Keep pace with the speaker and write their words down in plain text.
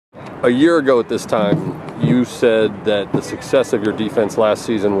A year ago at this time, you said that the success of your defense last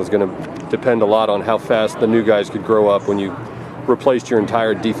season was going to depend a lot on how fast the new guys could grow up when you replaced your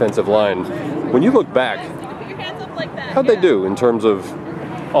entire defensive line. When you look back, how'd they do in terms of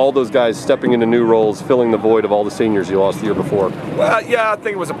all those guys stepping into new roles, filling the void of all the seniors you lost the year before? Well, yeah, I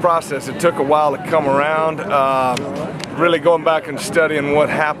think it was a process. It took a while to come around. Really going back and studying what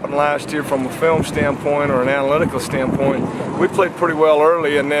happened last year from a film standpoint or an analytical standpoint. We played pretty well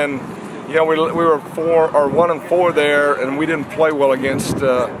early, and then we were 1-4 there, and we didn't play well against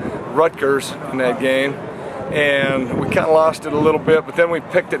Rutgers in that game, and we kind of lost it a little bit. But then we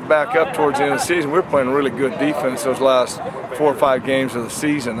picked it back up towards the end of the season. We were playing really good defense those last 4 or 5 games of the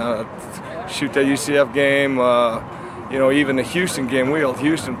season. Shoot, that UCF game, even the Houston game, we held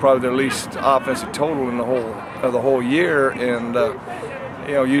Houston probably their least offensive total in the whole year, and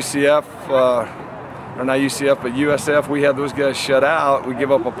UCF, or not UCF, but USF, we had those guys shut out. We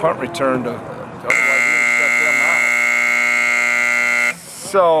give up a punt return to otherwise shut them out.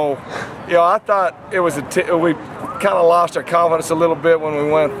 So, I thought it was we kind of lost our confidence a little bit when we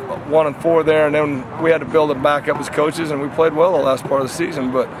went 1-4 there, and then we had to build it back up as coaches, and we played well the last part of the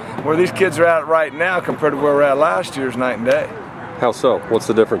season. But where these kids are at right now compared to where we're at last year is night and day. How so? What's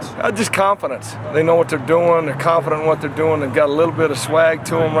the difference? Just confidence. They know what they're doing. They're confident in what they're doing. They've got a little bit of swag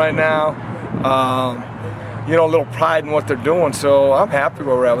to them right now. A little pride in what they're doing. So I'm happy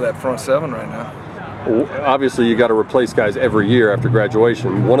where we're at with that front seven right now. Obviously, you got to replace guys every year after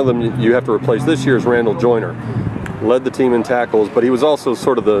graduation. One of them you have to replace this year is Randall Joyner. Led the team in tackles, but he was also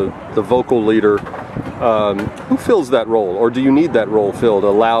sort of the vocal leader. Who fills that role, or do you need that role filled, a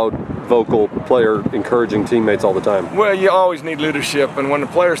loud, vocal player encouraging teammates all the time? Well, you always need leadership, and when the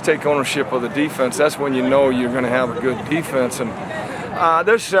players take ownership of the defense, that's when you know you're going to have a good defense. And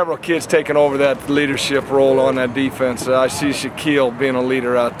there's several kids taking over that leadership role on that defense. I see Shaquille being a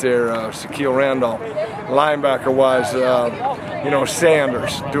leader out there, Shaquille Randolph. Linebacker-wise,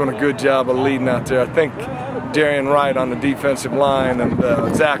 Sanders doing a good job of leading out there. I think Darian Wright on the defensive line, and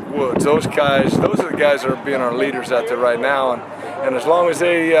Zach Woods. Those are the guys that are being our leaders out there right now. And as long as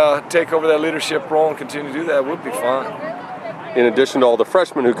they take over that leadership role and continue to do that, we'll be fine. In addition to all the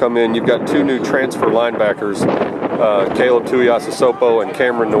freshmen who come in, you've got 2 new transfer linebackers, Caleb Tuiasosopo and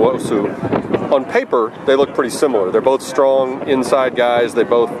Cameron Nwosu. On paper, they look pretty similar. They're both strong inside guys. They're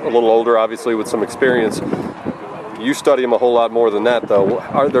both a little older, obviously, with some experience. You study them a whole lot more than that, though.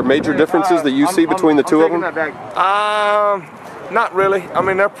 Are there major differences that you see between the two of them? Not really. I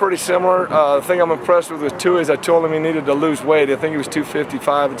mean, they're pretty similar. The thing I'm impressed with Tua is I told him he needed to lose weight. I think he was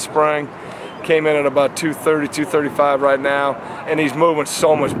 255 in spring. Came in at about 230, 235 right now, and he's moving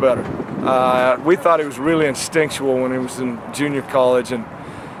so much better. We thought he was really instinctual when he was in junior college, and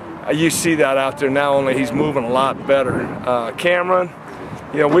you see that out there now, only he's moving a lot better. Cameron,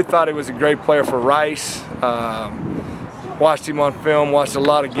 we thought he was a great player for Rice. Watched him on film, watched a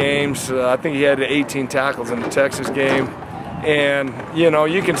lot of games. I think he had 18 tackles in the Texas game. And,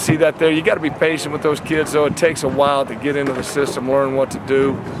 you can see that there. You got to be patient with those kids, though. It takes a while to get into the system, learn what to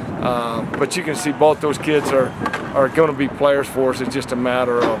do. But you can see both those kids are going to be players for us. It's just a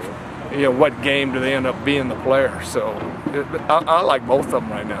matter of, what game do they end up being the player. So I like both of them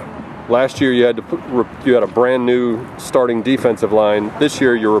right now. Last year you had a brand new starting defensive line. This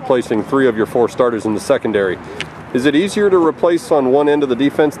year you're replacing 3 of your 4 starters in the secondary. Is it easier to replace on one end of the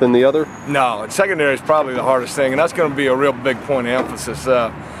defense than the other? No, secondary is probably the hardest thing, and that's going to be a real big point of emphasis.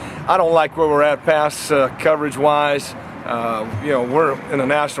 I don't like where we're at pass coverage-wise. We're in the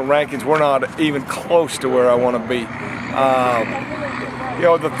national rankings. We're not even close to where I want to be.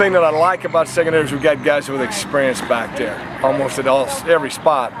 The thing that I like about secondary is we've got guys with experience back there, almost at every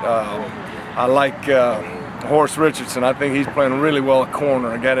spot. I like Horace Richardson. I think he's playing really well at corner.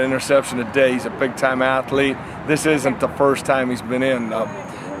 I got an interception today. He's a big-time athlete. This isn't the first time he's been in.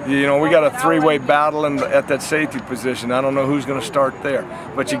 We got a 3-way battle at that safety position. I don't know who's going to start there.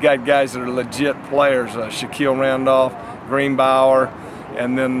 But you got guys that are legit players, Shaquille Randolph, Greenbauer,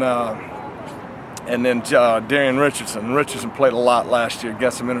 and then Darian Richardson. Richardson played a lot last year,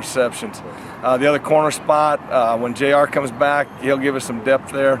 got some interceptions. The other corner spot, when JR comes back, he'll give us some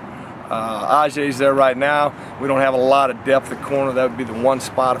depth there. Ajay's there right now. We don't have a lot of depth at corner. That would be the one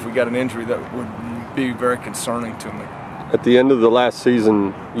spot if we got an injury that would be very concerning to me. At the end of the last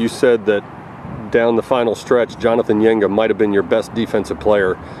season, you said that down the final stretch, Jonathan Yenga might have been your best defensive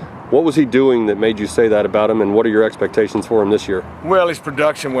player. What was he doing that made you say that about him, and what are your expectations for him this year? Well, his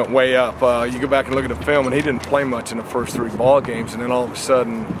production went way up. You go back and look at the film, and he didn't play much in the first 3 ball games, and then all of a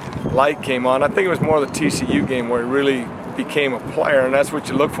sudden, light came on. I think it was more the TCU game where he really became a player, and that's what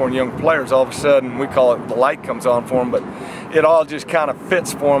you look for in young players. All of a sudden, we call it the light comes on for him, but it all just kind of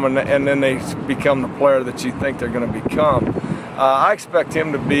fits for them, and then they become the player that you think they're going to become. I expect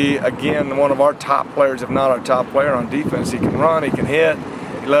him to be, again, one of our top players, if not our top player on defense. He can run, he can hit.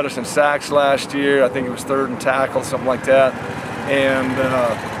 He led us in sacks last year. I think it was 3rd in tackle, something like that. And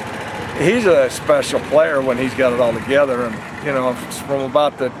he's a special player when he's got it all together. And, you know, from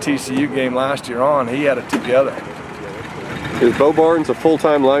about the TCU game last year on, he had it together. Is Beau Barnes a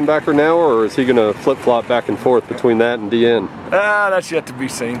full-time linebacker now, or is he going to flip-flop back and forth between that and DN? That's yet to be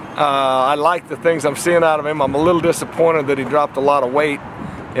seen. I like the things I'm seeing out of him. I'm a little disappointed that he dropped a lot of weight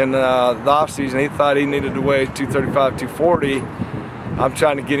in the offseason. He thought he needed to weigh 235, 240. I'm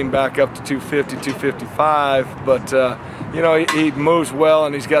trying to get him back up to 250, 255. But, you know, he moves well,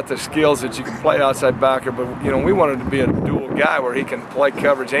 and he's got the skills that you can play outside backer. But, you know, we wanted to be a dual guy where he can play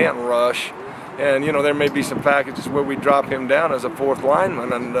coverage and rush. And, you know, there may be some packages where we drop him down as a 4th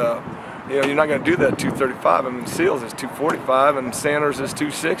lineman, and, you know, you're not going to do that at 235. I mean, Seals is 245 and Sanders is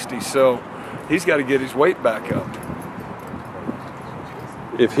 260, so he's got to get his weight back up.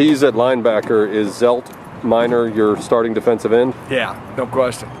 If he's at linebacker, is Zelt Minor your starting defensive end? Yeah, no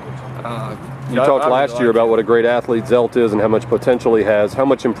question. You talked last year about what a great athlete Zelt is and how much potential he has. How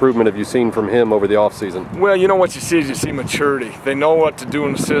much improvement have you seen from him over the offseason? Well, you know what you see is you see maturity. They know what to do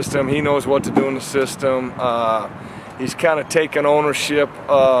in the system. He knows what to do in the system. He's kind of taken ownership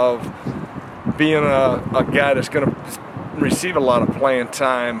of being a guy that's going to receive a lot of playing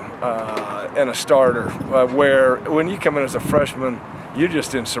time and a starter, where when you come in as a freshman, you're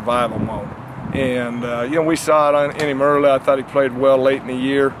just in survival mode. And, you know, we saw it in him early. I thought he played well late in the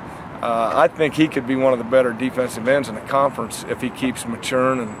year. I think he could be one of the better defensive ends in the conference if he keeps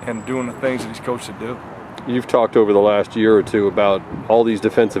maturing and doing the things that he's coached to do. You've talked over the last year or two about all these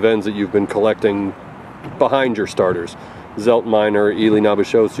defensive ends that you've been collecting behind your starters. Zelt Minor, Eli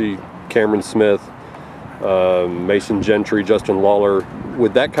Nabashosi, Cameron Smith, Mason Gentry, Justin Lawler.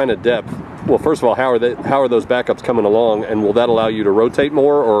 With that kind of depth, well, first of all, how are those backups coming along, and will that allow you to rotate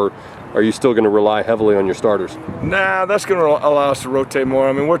more, or are you still going to rely heavily on your starters? Nah, that's going to allow us to rotate more.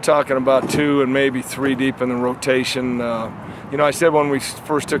 I mean, we're talking about 2 and maybe 3 deep in the rotation. You know, I said when we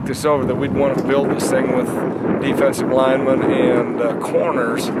first took this over that we'd want to build this thing with defensive linemen and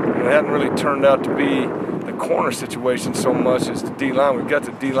corners. And it hadn't really turned out to be the corner situation so much as the D-line. We've got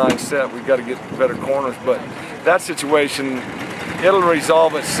the D-line set. We've got to get better corners. But that situation, it'll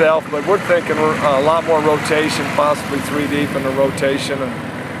resolve itself. But we're thinking a lot more rotation, possibly 3 deep in the rotation.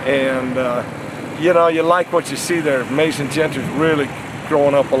 And you know, you like what you see there. Mason Gentry's really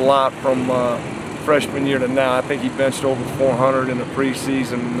growing up a lot from freshman year to now. I think he benched over 400 in the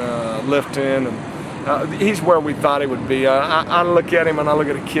preseason lifting, and he's where we thought he would be. I look at him and I look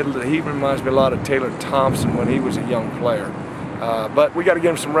at a kid that he reminds me a lot of Taylor Thompson when he was a young player. But we got to give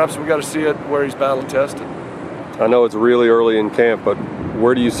him some reps. We got to see it where he's battle tested. I know it's really early in camp, but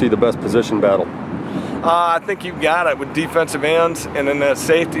where do you see the best position battle? I think you've got it with defensive ends and then that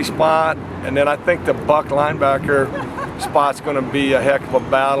safety spot, and then I think the buck linebacker spot's going to be a heck of a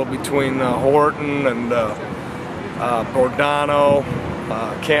battle between Horton and Bordano.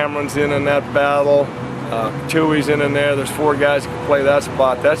 Cameron's in that battle. Tui's in there. There's 4 guys who can play that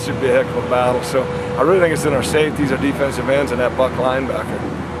spot. That should be a heck of a battle. So I really think it's in our safeties, our defensive ends, and that buck linebacker.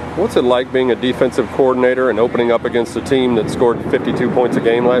 What's it like being a defensive coordinator and opening up against a team that scored 52 points a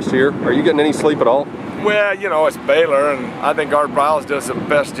game last year? Are you getting any sleep at all? Well, you know, it's Baylor, and I think Art Briles does the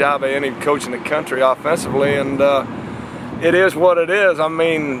best job of any coach in the country offensively, and it is what it is. I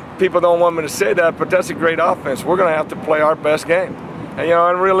mean, people don't want me to say that, but that's a great offense. We're going to have to play our best game. And, you know,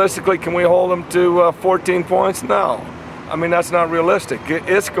 and realistically, can we hold them to 14 points? No. I mean, that's not realistic.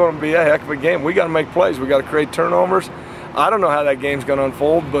 It's going to be a heck of a game. We got to make plays. We got to create turnovers. I don't know how that game's going to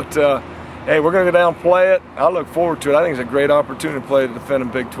unfold, but hey, we're going to go down and play it. I look forward to it. I think it's a great opportunity to play the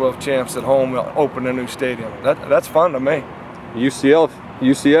defending Big 12 champs at home, open a new stadium. That's fun to me.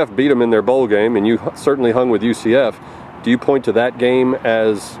 UCF beat them in their bowl game, and you certainly hung with UCF. Do you point to that game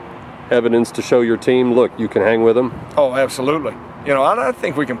as evidence to show your team, look, you can hang with them? Oh, absolutely. You know, I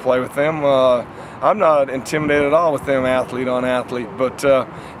think we can play with them. I'm not intimidated at all with them athlete on athlete. But,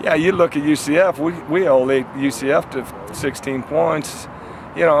 yeah, you look at UCF, we hold UCF to 16 points,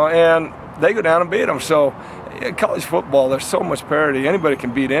 you know, and they go down and beat them. So in college football, there's so much parity. Anybody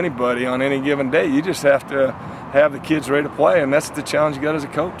can beat anybody on any given day. You just have to have the kids ready to play, and that's the challenge you got as a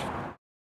coach.